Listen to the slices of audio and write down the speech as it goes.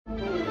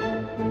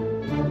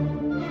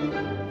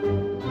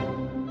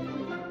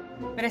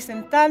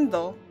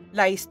presentando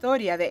la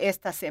historia de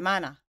esta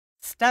semana.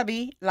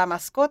 Stubby, la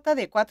mascota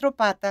de cuatro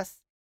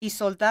patas y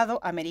Soldado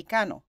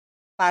Americano,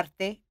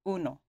 parte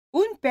 1.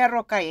 Un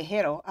perro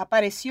callejero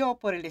apareció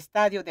por el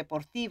estadio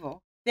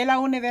deportivo de la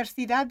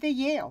Universidad de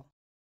Yale.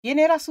 ¿Quién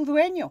era su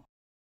dueño?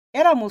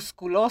 Era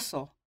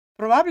musculoso,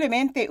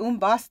 probablemente un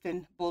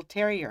Boston Bull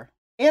Terrier.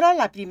 Era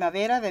la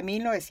primavera de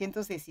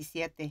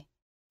 1917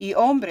 y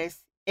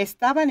hombres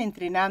estaban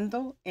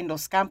entrenando en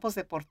los campos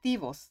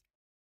deportivos,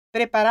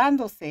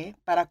 preparándose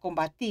para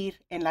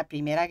combatir en la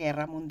Primera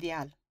Guerra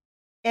Mundial.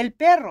 El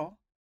perro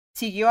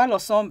siguió a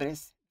los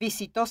hombres,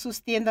 visitó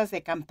sus tiendas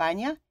de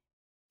campaña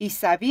y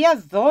sabía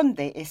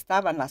dónde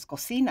estaban las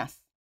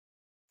cocinas.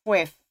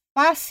 Fue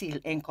fácil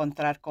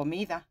encontrar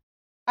comida.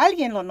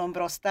 Alguien lo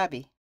nombró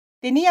Stubby.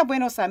 Tenía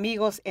buenos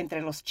amigos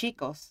entre los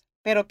chicos,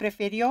 pero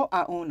prefirió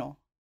a uno,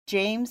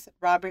 James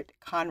Robert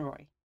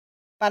Conroy,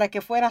 para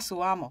que fuera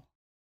su amo.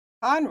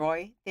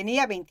 Conroy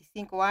tenía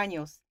 25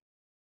 años.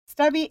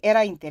 Stubby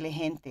era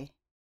inteligente.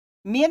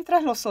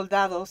 Mientras los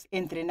soldados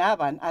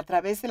entrenaban a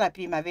través de la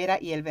primavera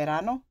y el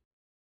verano,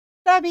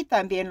 Stubby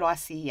también lo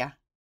hacía.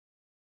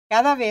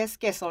 Cada vez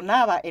que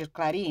sonaba el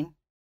clarín,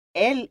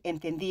 él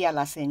entendía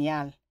la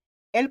señal.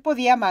 Él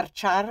podía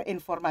marchar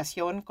en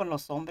formación con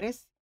los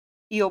hombres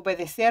y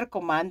obedecer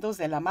comandos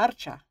de la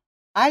marcha.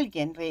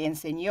 Alguien le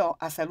enseñó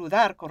a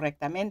saludar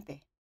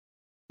correctamente.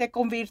 Se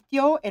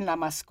convirtió en la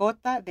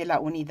mascota de la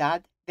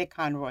unidad de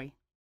Conroy.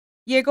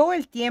 Llegó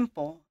el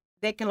tiempo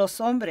de que los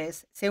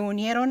hombres se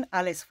unieron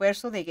al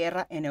esfuerzo de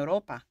guerra en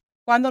Europa.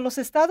 Cuando los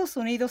Estados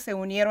Unidos se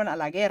unieron a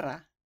la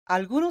guerra,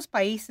 algunos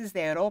países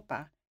de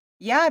Europa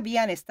ya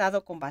habían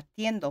estado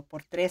combatiendo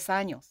por 3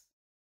 años.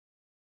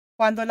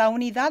 Cuando la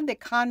unidad de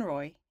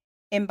Conroy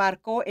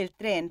embarcó el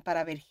tren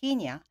para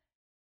Virginia,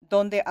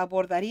 donde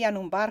abordarían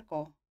un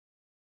barco,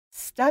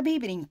 Stubby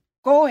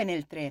brincó en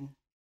el tren.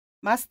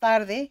 Más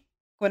tarde,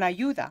 con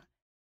ayuda,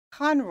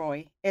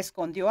 Conroy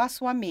escondió a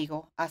su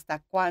amigo hasta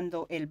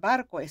cuando el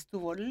barco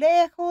estuvo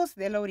lejos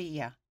de la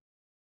orilla.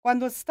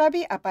 Cuando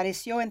Stubby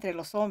apareció entre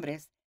los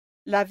hombres,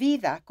 la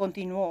vida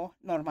continuó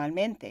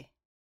normalmente.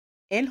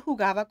 Él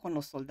jugaba con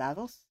los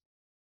soldados,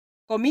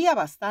 comía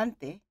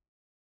bastante,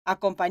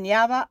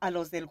 acompañaba a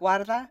los del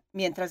guarda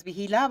mientras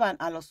vigilaban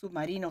a los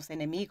submarinos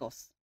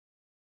enemigos.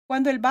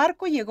 Cuando el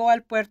barco llegó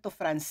al puerto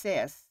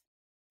francés,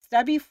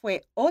 Stubby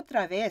fue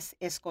otra vez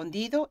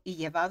escondido y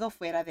llevado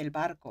fuera del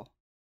barco.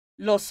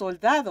 Los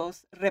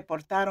soldados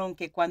reportaron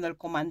que cuando el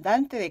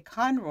comandante de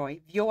Conroy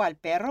vio al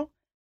perro,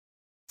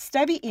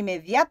 Stubby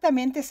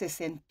inmediatamente se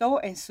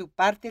sentó en su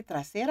parte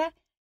trasera,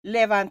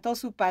 levantó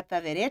su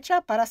pata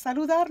derecha para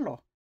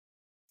saludarlo.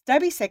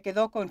 Stubby se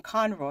quedó con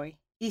Conroy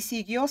y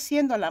siguió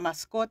siendo la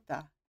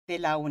mascota de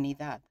la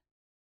unidad.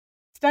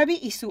 Stubby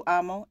y su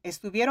amo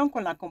estuvieron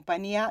con la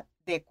compañía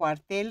de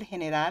cuartel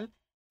general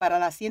para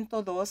la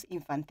 102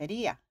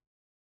 Infantería.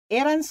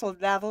 Eran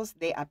soldados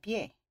de a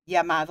pie,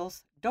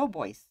 llamados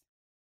doughboys.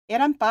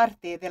 Eran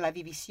parte de la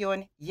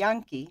división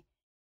Yankee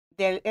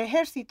del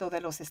Ejército de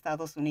los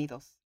Estados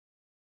Unidos.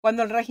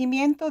 Cuando el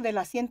regimiento de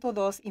la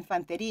 102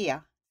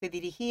 Infantería se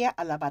dirigía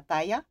a la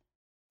batalla,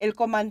 el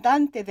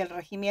comandante del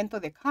regimiento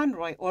de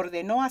Conroy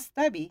ordenó a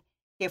Stubby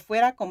que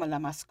fuera como la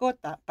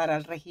mascota para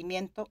el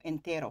regimiento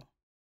entero.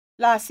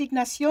 La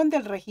asignación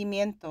del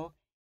regimiento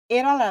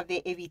era la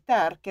de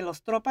evitar que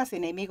las tropas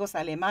enemigos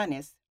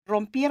alemanes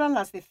rompieran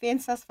las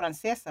defensas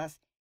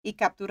francesas y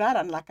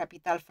capturaran la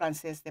capital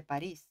francesa de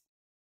París.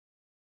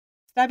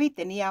 Stubby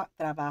tenía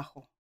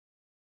trabajo.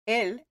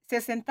 Él se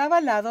sentaba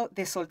al lado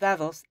de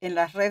soldados en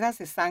las redas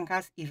de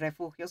zanjas y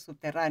refugios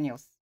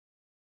subterráneos.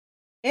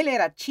 Él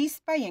era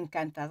chispa y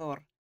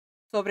encantador,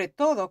 sobre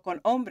todo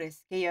con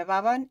hombres que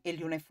llevaban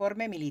el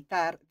uniforme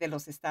militar de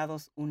los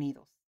Estados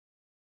Unidos.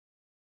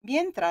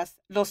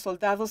 Mientras los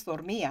soldados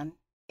dormían,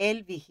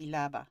 él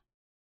vigilaba.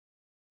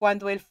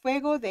 Cuando el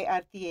fuego de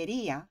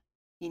artillería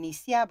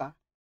iniciaba,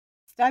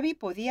 Stubby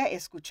podía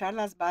escuchar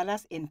las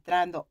balas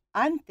entrando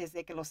antes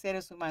de que los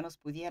seres humanos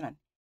pudieran,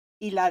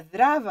 y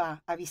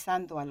ladraba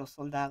avisando a los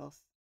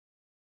soldados.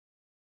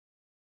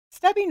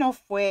 Stubby no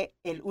fue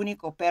el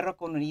único perro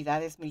con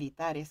unidades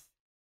militares.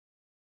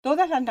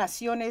 Todas las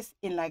naciones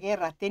en la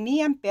guerra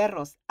tenían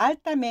perros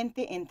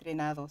altamente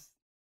entrenados.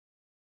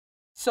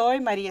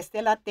 Soy María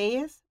Estela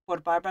Telles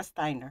por Barbara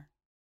Steiner.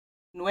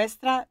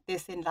 Nuestra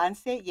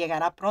desenlace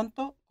llegará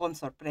pronto con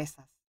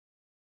sorpresas.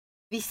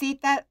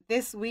 Visita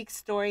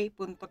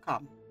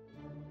thisweekstory.com.